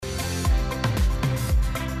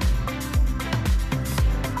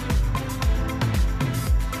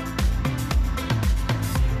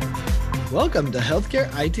Welcome to Healthcare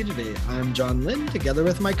IT Today. I'm John Lynn, together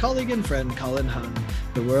with my colleague and friend Colin Hung.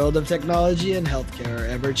 The world of technology and healthcare are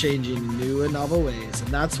ever-changing in new and novel ways, and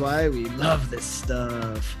that's why we love this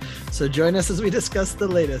stuff. So join us as we discuss the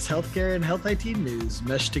latest healthcare and health IT news,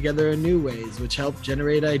 meshed together in new ways, which help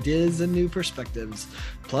generate ideas and new perspectives.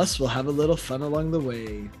 Plus, we'll have a little fun along the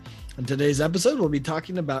way. In today's episode, we'll be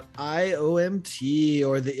talking about IoMT,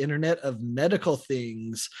 or the Internet of Medical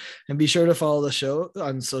Things. And be sure to follow the show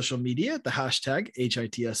on social media at the hashtag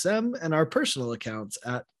HITSM and our personal accounts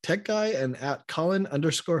at TechGuy and at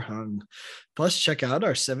Colin_Hung. Plus, check out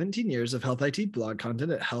our 17 years of health IT blog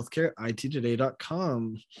content at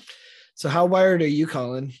healthcareittoday.com. So how wired are you,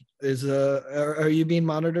 Colin? Are you being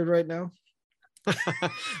monitored right now?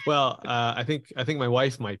 Well, I think my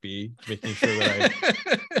wife might be making sure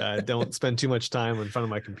that I don't spend too much time in front of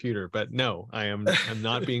my computer. But no, I'm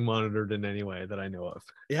not being monitored in any way that I know of.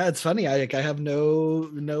 Yeah, it's funny. I have no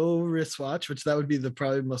wristwatch, which that would be the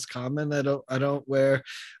probably most common. I don't wear.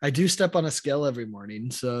 I do step on a scale every morning,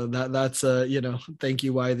 so that's thank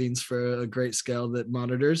you Withings for a great scale that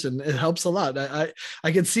monitors, and it helps a lot.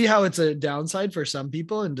 I can see how it's a downside for some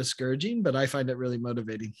people and discouraging, but I find it really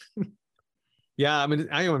motivating. Yeah, I mean,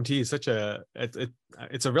 IoMT is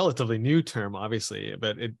it's a relatively new term, obviously,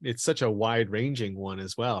 but it's such a wide-ranging one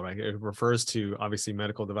as well, right? It refers to obviously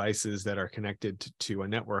medical devices that are connected to a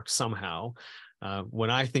network somehow. When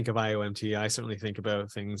I think of IoMT, I certainly think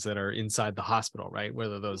about things that are inside the hospital, right?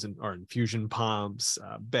 Whether those are infusion pumps,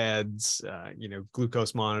 beds,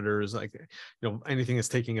 glucose monitors, anything that's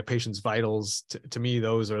taking a patient's vitals. To me,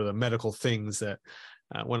 those are the medical things that,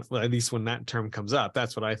 at least when that term comes up,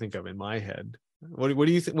 that's what I think of in my head. What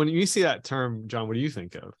do you think when you see that term, John? What do you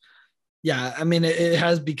think of? Yeah, I mean, it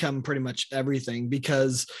has become pretty much everything,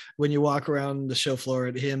 because when you walk around the show floor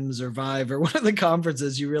at HIMSS or Vive or one of the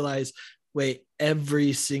conferences, you realize, wait,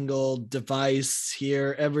 every single device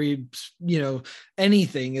here,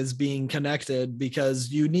 anything is being connected, because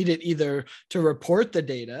you need it either to report the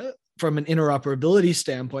data from an interoperability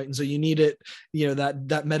standpoint. And so you need it,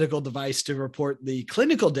 that medical device to report the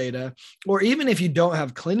clinical data, or even if you don't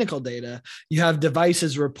have clinical data, you have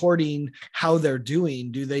devices reporting how they're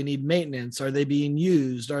doing. Do they need maintenance? Are they being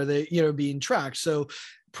used? Are they, being tracked? So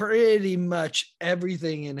pretty much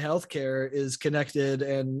everything in healthcare is connected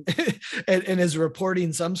and and is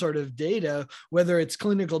reporting some sort of data, whether it's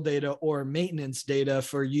clinical data or maintenance data,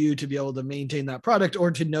 for you to be able to maintain that product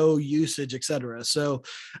or to know usage, et cetera. So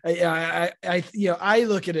I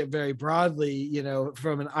look at it very broadly,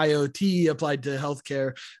 from an IoT applied to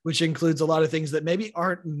healthcare, which includes a lot of things that maybe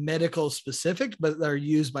aren't medical specific, but are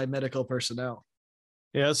used by medical personnel.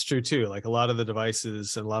 Yeah, that's true too. Like a lot of the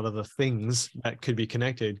devices and a lot of the things that could be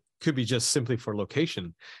connected could be just simply for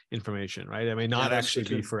location information, right? I mean, not actually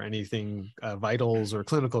be for anything vitals or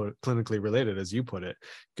clinically related, as you put it.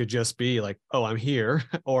 Could just be like, oh, I'm here,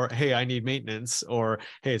 or hey, I need maintenance, or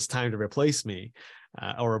hey, it's time to replace me,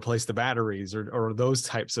 or replace the batteries, or those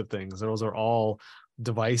types of things. Those are all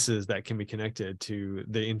devices that can be connected to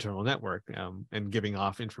the internal network and giving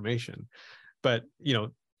off information. But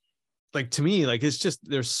like, to me, like, it's just,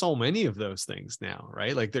 there's so many of those things now,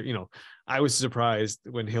 right? Like, I was surprised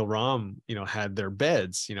when Hill-Rom, had their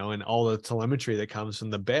beds, and all the telemetry that comes from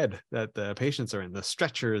the bed that the patients are in, the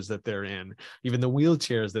stretchers that they're in, even the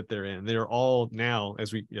wheelchairs that they're in. They're all now,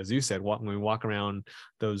 as you said, when we walk around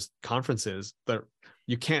those conferences, that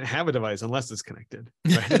you can't have a device unless it's connected,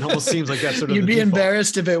 right? It almost seems like that's sort of You'd be default.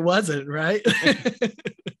 embarrassed if it wasn't, right?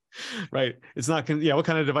 Right. It's not, what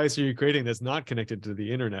kind of device are you creating that's not connected to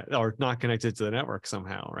the internet or not connected to the network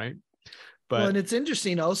somehow, right? Well, and it's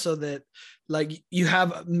interesting also that, like, you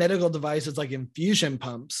have medical devices like infusion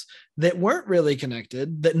pumps that weren't really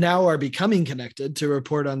connected, that now are becoming connected to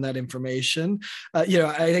report on that information. I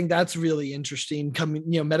think that's really interesting.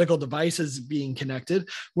 Medical devices being connected,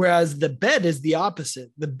 whereas the bed is the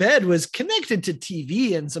opposite. The bed was connected to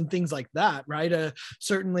TV and some things like that, right?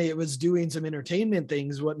 Certainly, it was doing some entertainment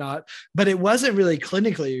things, whatnot, but it wasn't really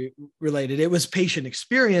clinically related. It was patient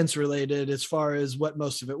experience related, as far as what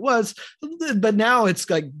most of it was. But now it's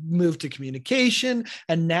like moved to communication,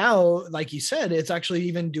 and now, like you said, it's actually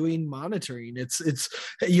even doing monitoring. It's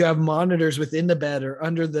you have monitors within the bed or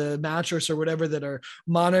under the mattress or whatever that are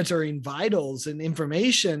monitoring vitals and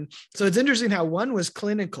information. So it's interesting how one was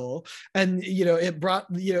clinical, and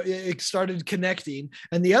it started connecting,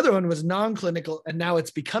 and the other one was non-clinical, and now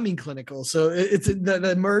it's becoming clinical. So it's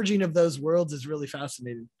the merging of those worlds is really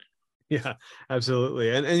fascinating. Yeah, absolutely.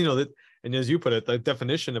 And And as you put it, the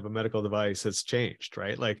definition of a medical device has changed,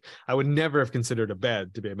 right? Like I would never have considered a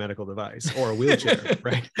bed to be a medical device or a wheelchair,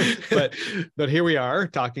 right? But here we are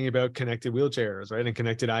talking about connected wheelchairs, right? And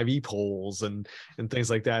connected IV poles and things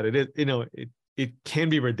like that. It can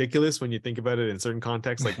be ridiculous when you think about it in certain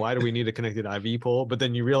contexts. Like, why do we need a connected IV pole? But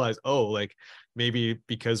then you realize, oh, like maybe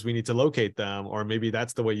because we need to locate them, or maybe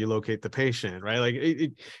that's the way you locate the patient, right? Like,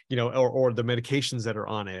 or the medications that are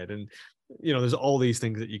on it. And, there's all these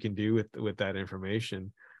things that you can do with that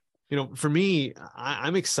information. For me,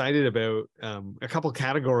 I'm excited about a couple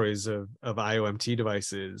categories of IOMT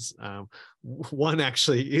devices. One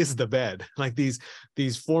actually is the bed, like these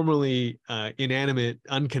formerly inanimate,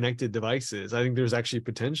 unconnected devices. I think there's actually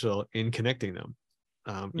potential in connecting them.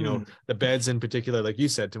 The beds in particular, like you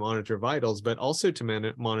said, to monitor vitals, but also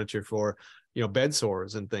to monitor for bed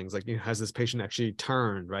sores and things like, has this patient actually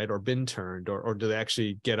turned, right, or been turned, or do they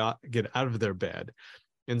actually get out of their bed?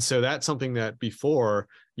 And so that's something that before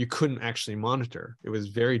you couldn't actually monitor. It was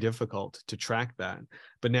very difficult to track that,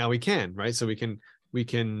 but now we can, right? So we can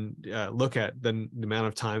look at the amount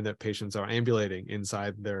of time that patients are ambulating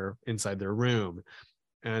inside their room.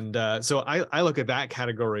 And so I look at that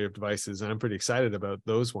category of devices, and I'm pretty excited about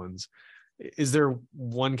those ones. Is there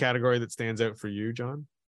one category that stands out for you, John?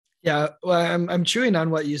 Yeah, well, I'm chewing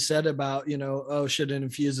on what you said about, should an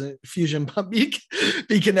infusion pump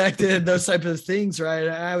be connected, those type of things, right?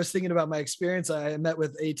 I was thinking about my experience. I met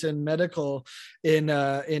with Eitan Medical in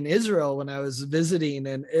Israel when I was visiting,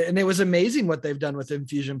 and it was amazing what they've done with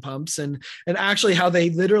infusion pumps, and actually how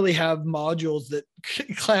they literally have modules that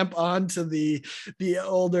clamp onto the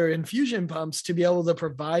older infusion pumps to be able to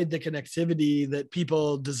provide the connectivity that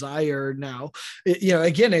people desire now.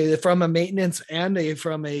 Again, from a maintenance and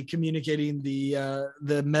from a communicating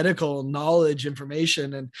the medical knowledge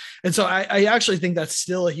information, and so I actually think that's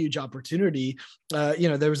still a huge opportunity.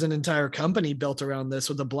 There was an entire company built around this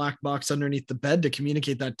with a black box underneath the bed to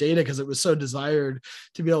communicate that data because it was so desired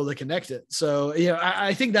to be able to connect it. So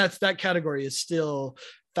I think that category is still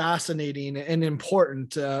fascinating and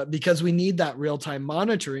important because we need that real-time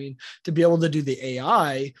monitoring to be able to do the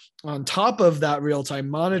AI on top of that real-time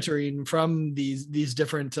monitoring from these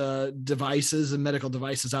different devices and medical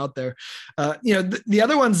devices out there. The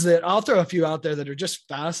other ones that I'll throw a few out there that are just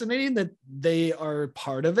fascinating that they are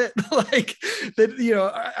part of it, like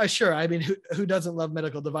that. Sure. I mean, who doesn't love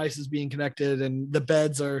medical devices being connected, and the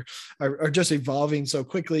beds are just evolving so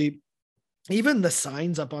quickly. Even the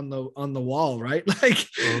signs up on the wall, right? Like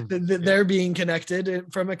they're being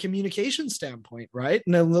connected from a communication standpoint, right?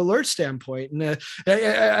 And an alert standpoint. And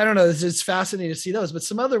I don't know, it's fascinating to see those, but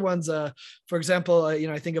some other ones, for example,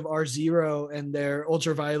 I think of R0 and their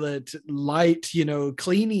ultraviolet light,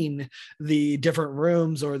 cleaning the different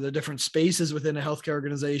rooms or the different spaces within a healthcare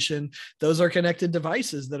organization. Those are connected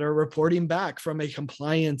devices that are reporting back from a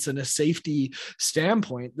compliance and a safety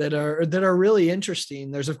standpoint that are really interesting.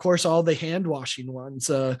 There's of course all the hand washing ones,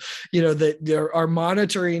 that there are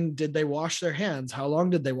monitoring, did they wash their hands? How long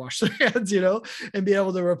did they wash their hands? And be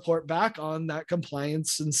able to report back on that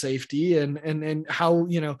compliance and safety and how,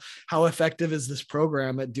 how effective is this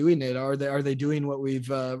program at doing it? Are they doing what we've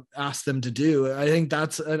asked them to do? I think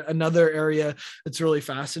that's another area that's really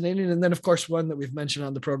fascinating. And then of course, one that we've mentioned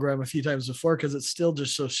on the program a few times before, because it's still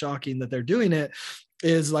just so shocking that they're doing it,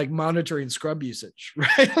 is like monitoring scrub usage,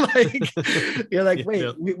 right? Like you're like,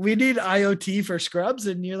 wait, we need IoT for scrubs.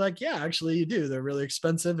 And you're like, yeah, actually you do. They're really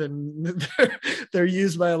expensive and they're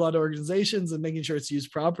used by a lot of organizations, and making sure it's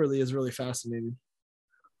used properly is really fascinating.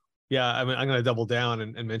 Yeah. I mean, I'm going to double down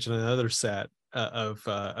and mention another set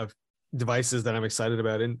of devices that I'm excited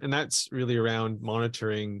about. And that's really around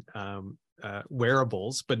monitoring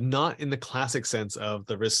wearables, but not in the classic sense of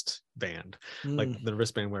the wristband, like the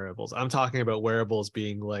wristband wearables. I'm talking about wearables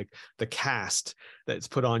being like the cast that's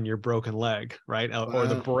put on your broken leg, right? Wow. Or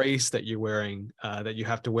the brace that you're wearing, that you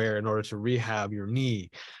have to wear in order to rehab your knee,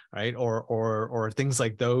 right? Or things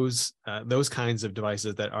like those kinds of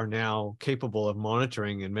devices that are now capable of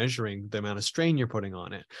monitoring and measuring the amount of strain you're putting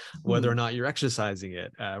on it, whether or not you're exercising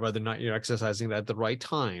it, whether or not you're exercising it at the right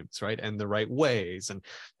times, right, and the right ways,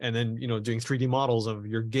 and then doing 3D models of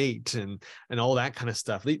your gait and all that kind of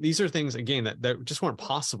stuff. These are things again that just weren't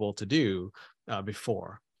possible to do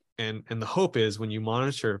before. And the hope is when you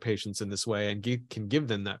monitor patients in this way and can give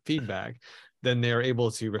them that feedback, then they're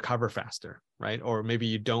able to recover faster, right? Or maybe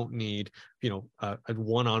you don't need, a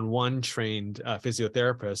one-on-one trained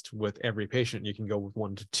physiotherapist with every patient. You can go with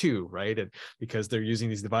 1 to 2, right? And because they're using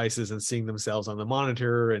these devices and seeing themselves on the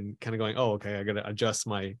monitor and kind of going, oh, okay, I got to adjust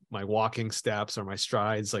my walking steps or my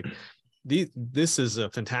strides. Like this is a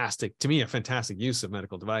fantastic use of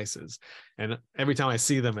medical devices. And every time I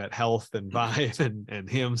see them at Health and Vive and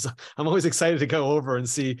HIMSS, I'm always excited to go over and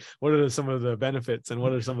see what are some of the benefits and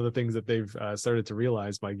what are some of the things that they've started to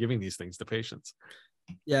realize by giving these things to patients.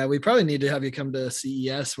 Yeah, we probably need to have you come to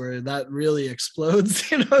CES where that really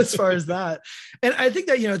explodes, as far as that. And I think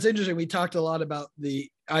that, it's interesting. We talked a lot about the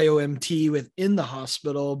IOMT within the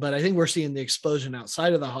hospital, but I think we're seeing the explosion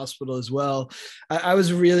outside of the hospital as well. I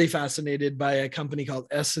was really fascinated by a company called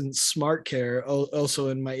Essence Smart Care, also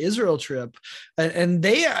in my Israel trip. And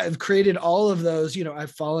they have created all of those,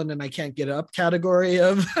 I've fallen and I can't get up category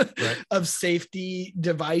of, right. of safety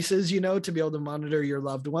devices, to be able to monitor your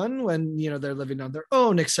loved one when, they're living on their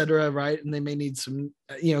own, et cetera, right? And they may need some,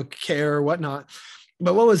 care or whatnot.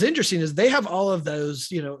 But what was interesting is they have all of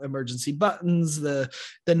those, emergency buttons, the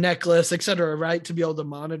necklace, et cetera, right? To be able to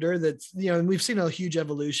monitor that, and we've seen a huge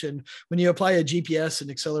evolution. When you apply a GPS and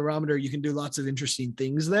accelerometer, you can do lots of interesting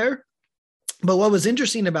things there. But what was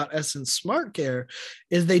interesting about Essence Smart Care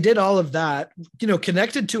is they did all of that,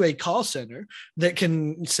 connected to a call center that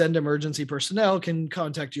can send emergency personnel, can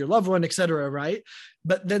contact your loved one, et cetera, right?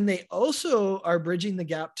 But then they also are bridging the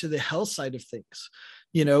gap to the health side of things.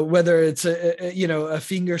 Whether it's a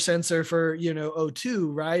finger sensor for, O2,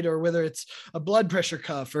 right? Or whether it's a blood pressure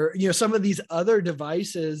cuff or, some of these other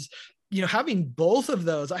devices, having both of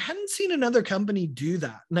those, I hadn't seen another company do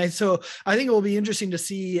that. And so I think it will be interesting to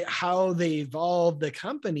see how they evolve the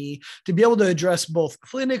company to be able to address both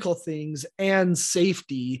clinical things and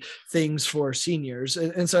safety things for seniors.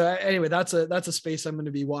 And so anyway, that's a space I'm going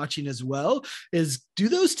to be watching as well, is do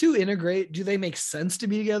those two integrate? Do they make sense to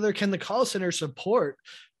be together? Can the call center support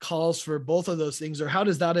calls for both of those things, or how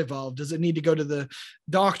does that evolve? Does it need to go to the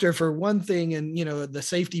doctor for one thing and the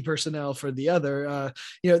safety personnel for the other?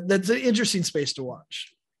 That's an interesting space to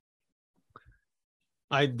watch.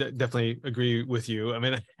 I definitely agree with you. I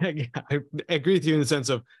mean, I agree with you in the sense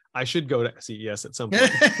of I should go to CES at some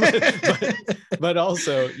point, but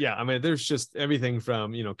also, yeah, I mean, there's just everything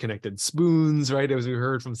from, connected spoons, right? As we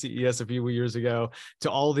heard from CES a few years ago,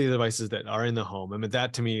 to all the devices that are in the home. I mean,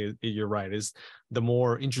 that to me, you're right, is the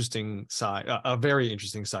more interesting side, a very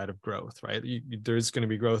interesting side of growth, right? There's going to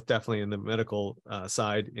be growth definitely in the medical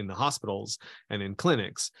side in the hospitals and in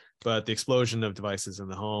clinics, but the explosion of devices in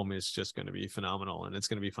the home is just going to be phenomenal. And it's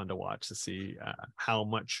going to be fun to watch to see how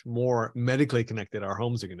much more medically connected our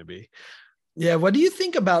homes are going to be. Yeah. What do you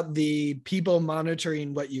think about the people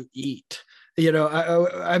monitoring what you eat?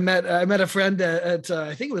 I met a friend at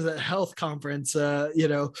I think it was a health conference, out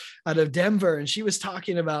of Denver, and she was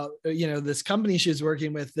talking about, this company she was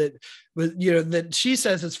working with that was, that she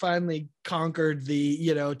says has finally conquered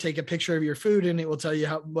the, take a picture of your food and it will tell you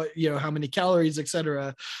how many calories, et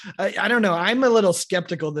cetera. I don't know. I'm a little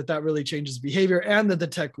skeptical that really changes behavior and that the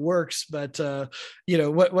tech works, but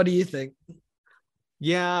what do you think?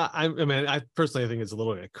 Yeah, I mean, I personally think it's a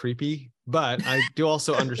little bit creepy, but I do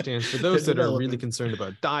also understand for those that are really concerned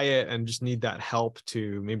about diet and just need that help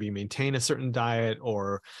to maybe maintain a certain diet,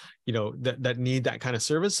 or, that need that kind of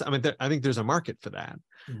service. I mean, I think there's a market for that.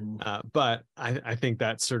 Mm-hmm. But I think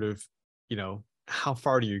that's sort of, how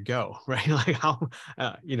far do you go, right? Like how,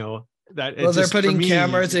 well, they're putting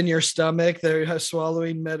cameras in your stomach, they're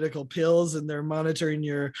swallowing medical pills, and they're monitoring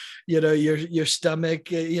your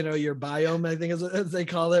stomach, your biome, I think as they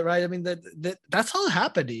call it, right? I mean, that's all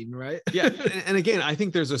happening, right? Yeah. And again, I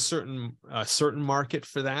think there's a certain market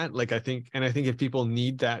for that. Like, I think if people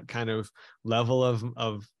need that kind of level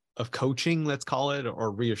of coaching, let's call it,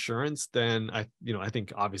 or reassurance, then I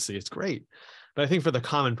think obviously it's great. But I think for the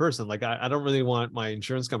common person, like I don't really want my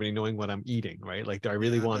insurance company knowing what I'm eating, right? Like, do I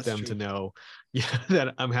really want them to know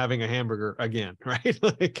that I'm having a hamburger again, right?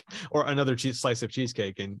 Like, or another slice of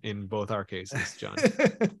cheesecake in both our cases, John.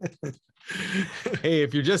 Hey,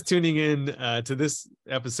 if you're just tuning in to this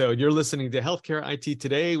episode, you're listening to Healthcare IT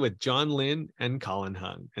Today with John Lynn and Colin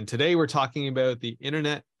Hung. And today we're talking about the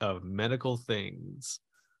Internet of Medical Things.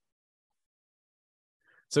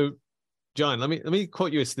 So, John, let me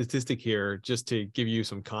quote you a statistic here just to give you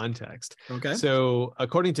some context. Okay. So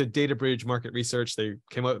according to DataBridge Market Research, they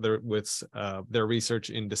came out with their research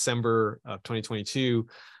in December of 2022.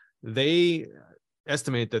 They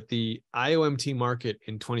estimate that the IOMT market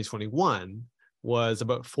in 2021 was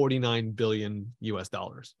about $49 billion US.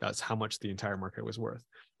 That's how much the entire market was worth.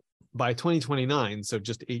 By 2029, so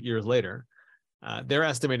just 8 years later, they're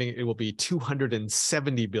estimating it will be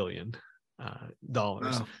 $270 billion.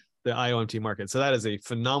 Wow. The IOMT market. So that is a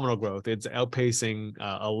phenomenal growth. It's outpacing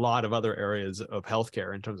a lot of other areas of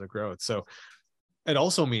healthcare in terms of growth. So it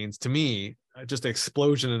also means, to me, just an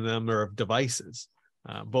explosion in the number of devices,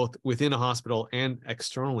 both within a hospital and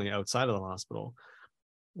externally outside of the hospital.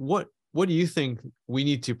 What do you think we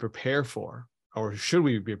need to prepare for, or should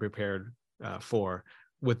we be prepared for,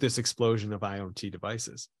 with this explosion of IoT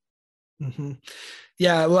devices? Mm-hmm.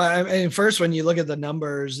 Yeah, well, I mean, first, when you look at the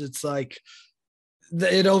numbers, it's like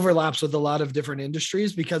it overlaps with a lot of different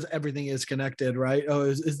industries because everything is connected, right? Oh,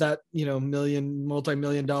 is that,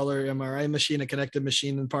 multi-million dollar MRI machine a connected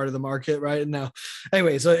machine and part of the market, right? And now,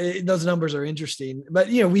 anyway, so those numbers are interesting, but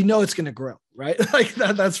we know it's going to grow, right? Like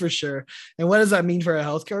that's for sure. And what does that mean for a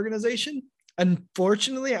healthcare organization?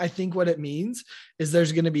 Unfortunately, I think what it means is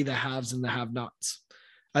there's going to be the haves and the have-nots.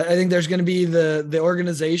 I think there's going to be the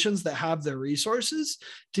organizations that have the resources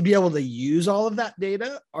to be able to use all of that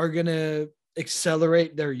data are going to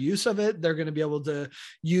accelerate their use of it. They're going to be able to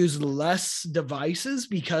use less devices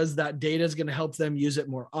because that data is going to help them use it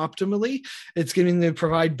more optimally. It's going to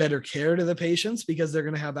provide better care to the patients because they're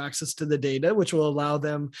going to have access to the data, which will allow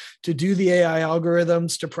them to do the AI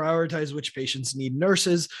algorithms to prioritize which patients need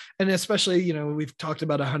nurses. And especially, we've talked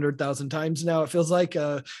about 100,000 times now, it feels like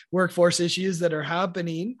workforce issues that are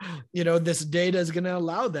happening. This data is going to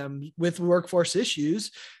allow them with workforce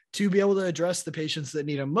issues to be able to address the patients that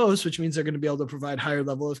need them most, which means they're going to be able to provide higher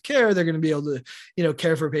level of care. They're going to be able to,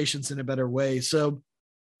 care for patients in a better way. So,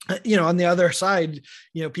 on the other side,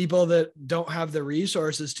 people that don't have the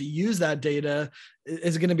resources to use that data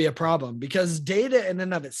is going to be a problem because data in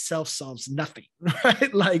and of itself solves nothing,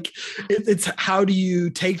 right? Like it's how do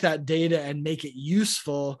you take that data and make it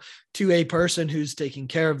useful to a person who's taking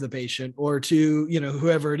care of the patient or to,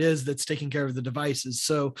 whoever it is that's taking care of the devices.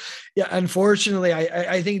 So yeah, unfortunately,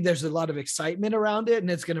 I think there's a lot of excitement around it and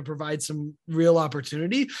it's going to provide some real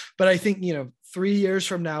opportunity. But I think, 3 years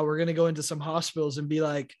from now, we're going to go into some hospitals and be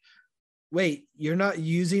like, wait, you're not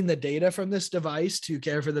using the data from this device to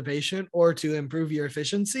care for the patient or to improve your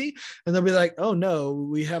efficiency. And they'll be like, oh no,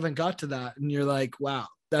 we haven't got to that. And you're like, wow,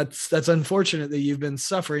 that's unfortunate that you've been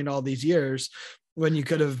suffering all these years when you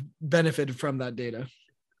could have benefited from that data.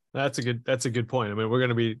 That's a good point. I mean, we're going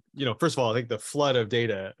to be, first of all, I think the flood of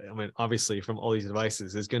data, obviously from all these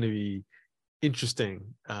devices is going to be interesting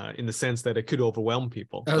in the sense that it could overwhelm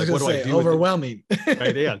people. I was going to say overwhelming.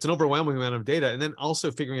 Right? Yeah, it's an overwhelming amount of data, and then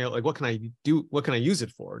also figuring out what can I do? What can I use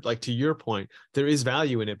it for? Like to your point, there is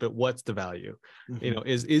value in it, but what's the value? Mm-hmm.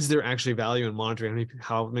 Is there actually value in monitoring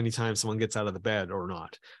how many times someone gets out of the bed or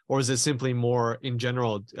not, or is it simply more in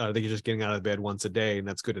general? They're just getting out of bed once a day, and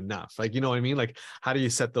that's good enough. Like what I mean? Like how do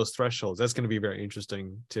you set those thresholds? That's going to be very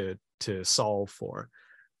interesting to solve for.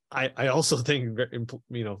 I also think,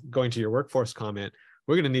 going to your workforce comment,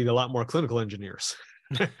 we're going to need a lot more clinical engineers.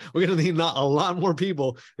 We're going to need a lot more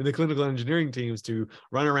people in the clinical engineering teams to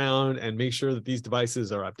run around and make sure that these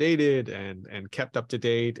devices are updated and kept up to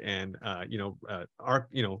date and, are,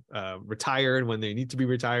 retired when they need to be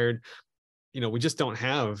retired. We just don't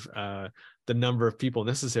have the number of people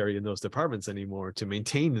necessary in those departments anymore to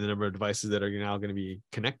maintain the number of devices that are now going to be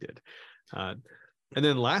connected. And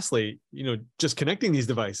then lastly, just connecting these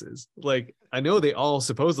devices. Like I know they all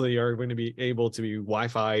supposedly are going to be able to be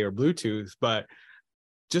Wi-Fi or Bluetooth, but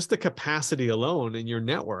just the capacity alone in your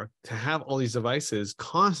network to have all these devices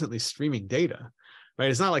constantly streaming data, right?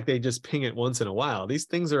 It's not like they just ping it once in a while. These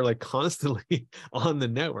things are like constantly on the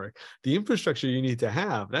network. The infrastructure you need to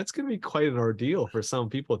have, that's going to be quite an ordeal for some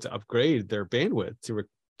people to upgrade their bandwidth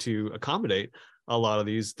to accommodate a lot of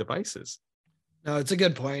these devices. No, it's a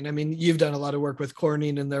good point. I mean, you've done a lot of work with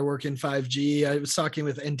Corning and their work in 5G. I was talking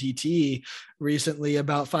with NTT recently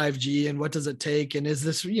about 5G and what does it take? And is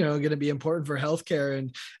this, going to be important for healthcare?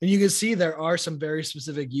 And you can see there are some very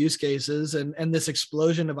specific use cases and this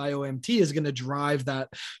explosion of IoMT is going to drive that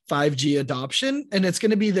 5G adoption. And it's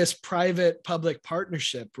going to be this private public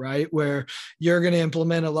partnership, right? Where you're going to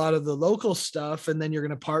implement a lot of the local stuff and then you're going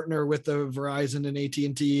to partner with the Verizon and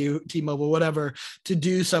AT&T, T-Mobile, whatever, to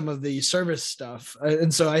do some of the service stuff.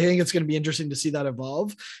 And so I think it's going to be interesting to see that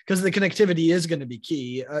evolve because the connectivity is going to be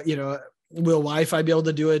key. Will Wi-Fi be able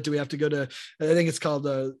to do it? Do we have to go to, I think it's called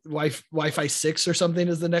Wi-Fi 6 or something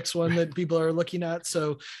is the next one that people are looking at.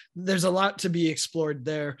 So there's a lot to be explored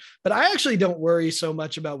there, but I actually don't worry so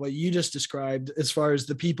much about what you just described as far as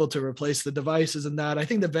the people to replace the devices and that. I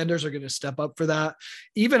think the vendors are going to step up for that.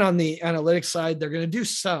 Even on the analytics side, they're going to do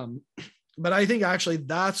some, but I think actually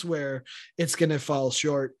that's where it's going to fall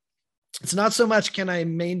short. It's not so much, can I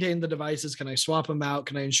maintain the devices? Can I swap them out?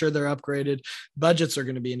 Can I ensure they're upgraded? Budgets are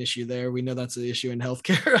going to be an issue there. We know that's the issue in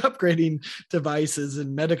healthcare, upgrading devices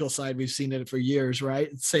and medical side. We've seen it for years, right?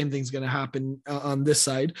 Same thing's going to happen on this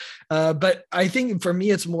side. But I think for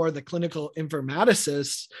me, it's more the clinical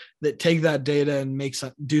informaticists that take that data and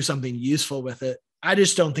do something useful with it. I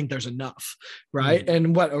just don't think there's enough, right?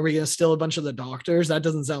 And what, are we going to steal a bunch of the doctors? That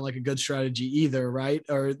doesn't sound like a good strategy either, right?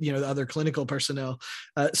 Or, you know, the other clinical personnel.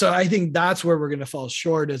 So I think that's where we're going to fall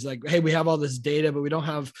short, is like, hey, we have all this data, but we don't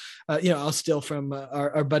have, you know, I'll steal from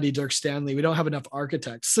our buddy Dirk Stanley. We don't have enough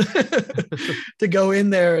architects to go in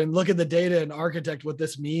there and look at the data and architect what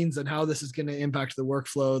this means and how this is going to impact the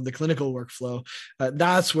workflow, the clinical workflow.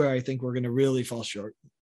 That's where I think we're going to really fall short.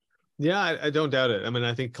 Yeah, I don't doubt it. I mean,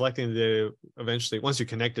 I think collecting the data eventually, once you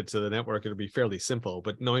connect it to the network, it'll be fairly simple,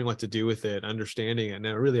 but knowing what to do with it, understanding it,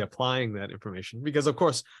 and really applying that information. Because of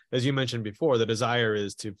course, as you mentioned before, the desire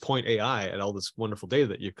is to point AI at all this wonderful data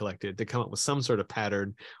that you've collected to come up with some sort of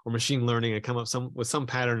pattern, or machine learning and come up with some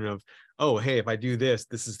pattern of, oh, hey, if I do this,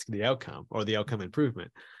 this is the outcome or the outcome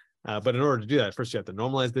improvement. But in order to do that, first you have to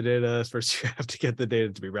normalize the data. First you have to get the data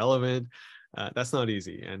to be relevant. That's not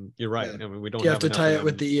easy, and you're right. Yeah. I mean, we don't. You have to tie it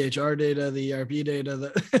with the EHR data, the ERP data.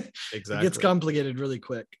 That exactly, it gets complicated really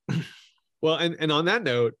quick. Well, and on that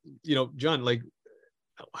note, you know, John, like,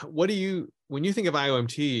 what do you, when you think of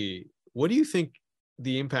IOMT, what do you think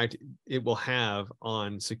the impact it will have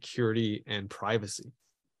on security and privacy?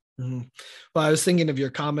 Mm-hmm. Well, I was thinking of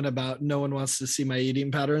your comment about no one wants to see my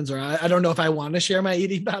eating patterns, or I don't know if I want to share my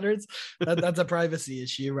eating patterns. That's a privacy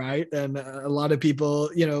issue, right? And a lot of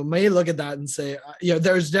people, you know, may look at that and say, you know,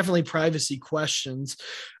 there's definitely privacy questions.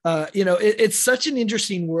 You know, it's such an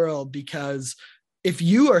interesting world, because if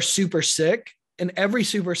you are super sick, and every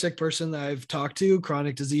super sick person that I've talked to,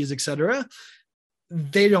 chronic disease, et cetera,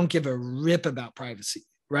 they don't give a rip about privacy.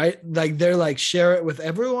 Right? Like, they're like, share it with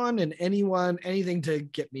everyone and anyone, anything to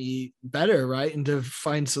get me better, right? And to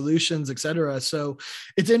find solutions, et cetera. So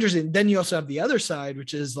it's interesting. Then you also have the other side,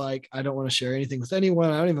 which is like, I don't want to share anything with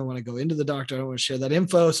anyone. I don't even want to go into the doctor. I don't want to share that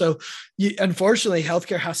info. So unfortunately,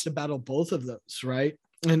 healthcare has to battle both of those, right?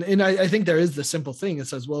 And I think there is the simple thing that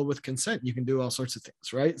says, well, with consent, you can do all sorts of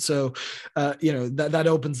things, right? So, you know, that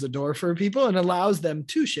opens the door for people and allows them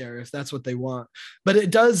to share if that's what they want. But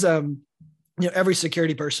it does, you know, every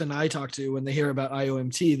security person I talk to, when they hear about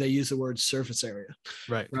IOMT, they use the word surface area,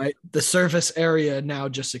 right? The surface area now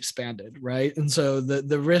just expanded, right? And so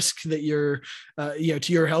the risk that you're, you know,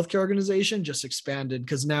 to your healthcare organization just expanded,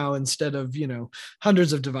 because now instead of, you know,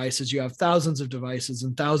 hundreds of devices, you have thousands of devices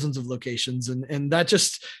and thousands of locations, and that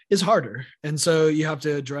just is harder. And so you have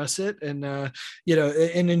to address it, and you know,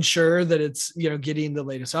 and ensure that it's, you know, getting the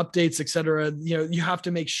latest updates, et cetera. You know, you have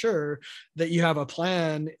to make sure that you have a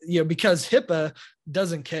plan, you know, because HIPAA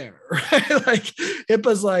doesn't care, right? Like,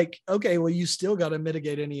 HIPAA's like, okay, well, you still got to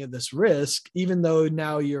mitigate any of this risk, even though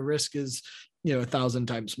now your risk is, you know, 1,000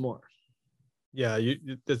 times more. Yeah,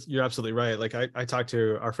 you're absolutely right. Like, I talked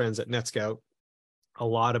to our friends at NetScout a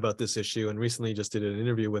lot about this issue, and recently just did an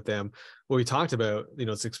interview with them where we talked about, you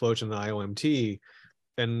know, this explosion in IOMT.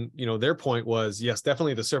 And, you know, their point was, yes,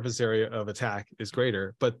 definitely the surface area of attack is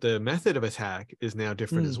greater, but the method of attack is now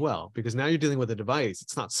different as well, because now you're dealing with a device.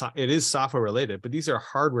 It's not, it is software related, but these are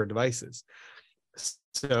hardware devices.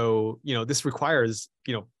 So, you know, this requires,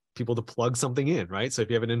 you know, people to plug something in, right? So if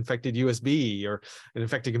you have an infected USB or an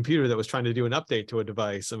infected computer that was trying to do an update to a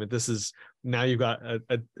device, I mean, this is, now you've got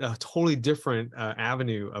a totally different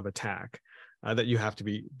avenue of attack that you have to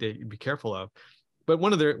be careful of. But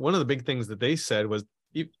one of the big things that they said was,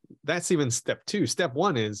 that's even step two. Step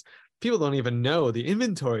one is people don't even know the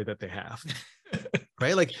inventory that they have,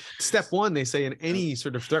 right? Like, step one, they say in any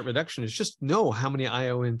sort of threat reduction is just know how many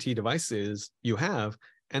IOMT devices you have,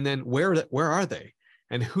 and then where are they,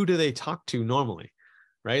 and who do they talk to normally,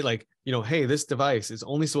 right? Like, you know, hey, this device is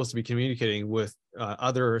only supposed to be communicating with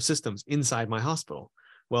other systems inside my hospital.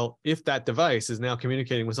 Well, if that device is now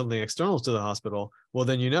communicating with something external to the hospital, well,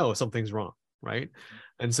 then you know something's wrong, right?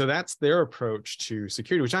 And so that's their approach to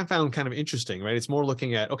security, which I found kind of interesting, right? It's more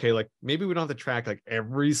looking at, okay, like, maybe we don't have to track like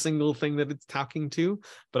every single thing that it's talking to,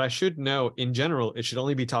 but I should know in general, it should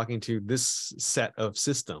only be talking to this set of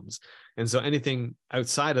systems. And so anything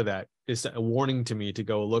outside of that is a warning to me to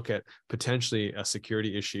go look at potentially a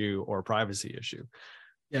security issue or a privacy issue.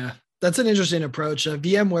 Yeah, that's an interesting approach.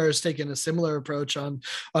 VMware has taken a similar approach on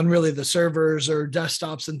really the servers or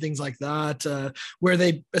desktops and things like that, where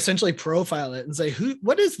they essentially profile it and say,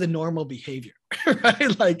 what is the normal behavior,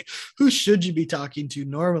 right? Like, who should you be talking to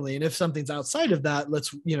normally? And if something's outside of that,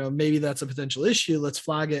 let's, you know, maybe that's a potential issue. Let's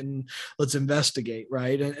flag it and let's investigate,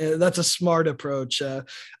 right? And that's a smart approach.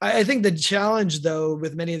 I think the challenge, though,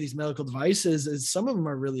 with many of these medical devices is some of them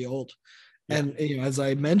are really old. And, you know, as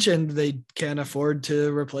I mentioned, they can't afford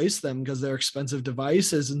to replace them because they're expensive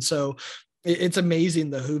devices. And so it's amazing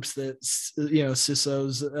the hoops that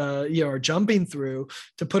CISOs are jumping through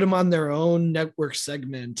to put them on their own network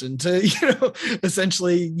segment, and to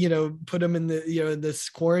essentially put them in the in this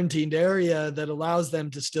quarantined area that allows them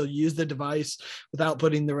to still use the device without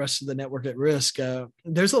putting the rest of the network at risk.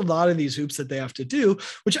 There's a lot of these hoops that they have to do,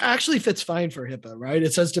 which actually fits fine for HIPAA, right?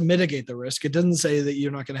 It says to mitigate the risk. It doesn't say that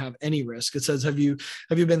you're not going to have any risk. It says have you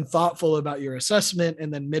been thoughtful about your assessment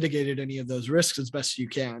and then mitigated any of those risks as best you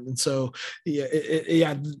can. And so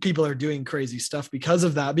people are doing crazy stuff because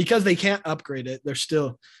of that, because they can't upgrade it. They're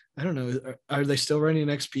still, I don't know, are they still running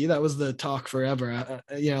XP? That was the talk forever.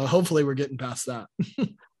 Hopefully we're getting past that.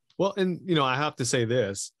 Well, and I have to say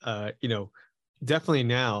this, definitely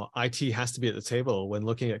now IT has to be at the table when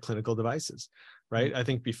looking at clinical devices, right? I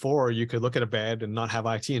think before you could look at a bed and not have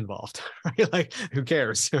IT involved, right? Like, who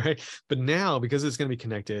cares, right? But now, because it's going to be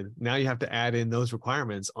connected, now you have to add in those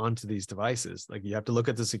requirements onto these devices. Like, you have to look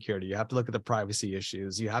at the security, you have to look at the privacy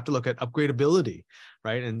issues, you have to look at upgradability,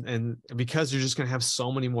 right? And because you're just going to have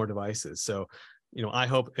so many more devices. So, I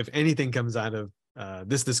hope if anything comes out of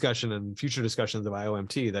this discussion and future discussions of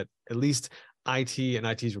IOMT, that at least IT and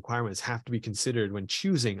IT's requirements have to be considered when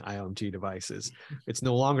choosing IOMT devices. It's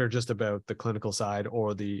no longer just about the clinical side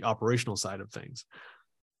or the operational side of things.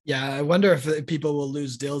 Yeah, I wonder if people will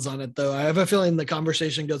lose deals on it, though. I have a feeling the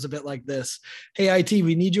conversation goes a bit like this. Hey, IT,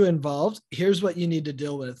 we need you involved. Here's what you need to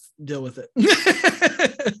deal with it.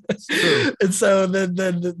 And so then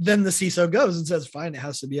the CISO goes and says, fine, it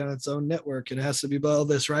has to be on its own network and it has to be all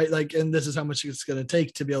this, right? Like, and this is how much it's going to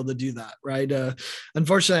take to be able to do that, right?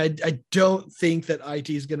 Unfortunately, I don't think that IT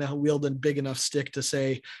is going to wield a big enough stick to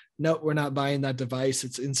say, no, we're not buying that device.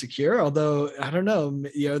 It's insecure. Although I don't know,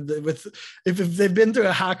 if they've been through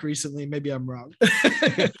a hack recently, maybe I'm wrong.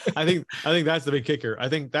 I think that's the big kicker. I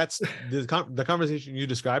think that's the conversation you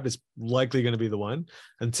described is likely going to be the one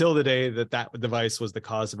until the day that device was the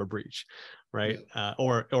cause of a breach, right? Yeah.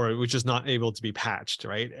 Or it was just not able to be patched,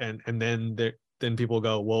 right? And then people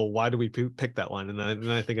go, well, why do we pick that one? And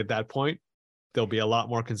then I think at that point, there'll be a lot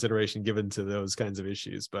more consideration given to those kinds of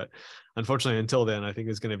issues. But unfortunately, until then, I think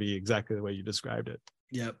it's going to be exactly the way you described it.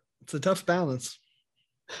 Yep. It's a tough balance.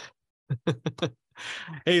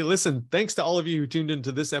 Hey, listen, thanks to all of you who tuned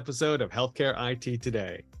into this episode of Healthcare IT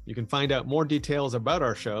Today. You can find out more details about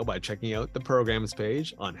our show by checking out the programs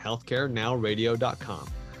page on healthcarenowradio.com.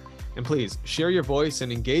 And please share your voice and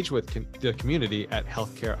engage with the community at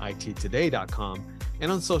healthcareittoday.com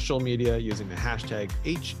and on social media using the hashtag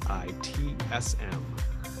HITSM.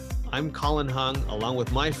 I'm Colin Hung, along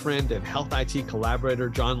with my friend and Health IT collaborator,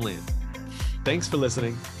 John Lynn. Thanks for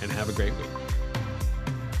listening and have a great week.